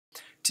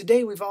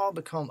Today we've all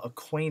become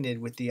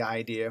acquainted with the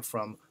idea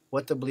from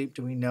What the Bleep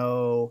Do We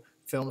Know,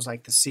 films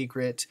like The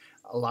Secret,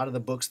 a lot of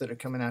the books that are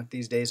coming out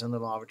these days on the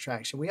law of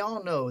attraction. We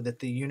all know that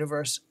the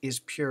universe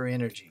is pure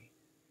energy.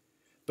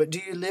 But do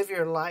you live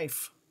your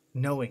life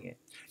knowing it?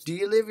 Do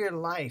you live your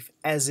life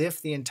as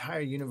if the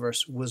entire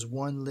universe was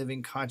one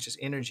living conscious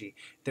energy,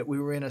 that we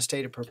were in a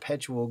state of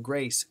perpetual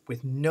grace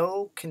with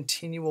no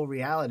continual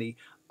reality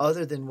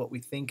other than what we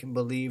think and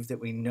believe that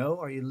we know?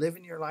 Are you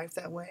living your life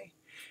that way?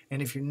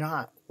 And if you're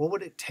not, what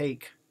would it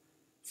take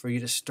for you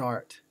to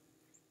start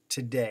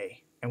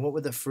today? And what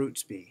would the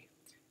fruits be?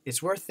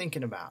 It's worth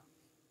thinking about.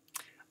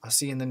 I'll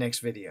see you in the next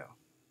video.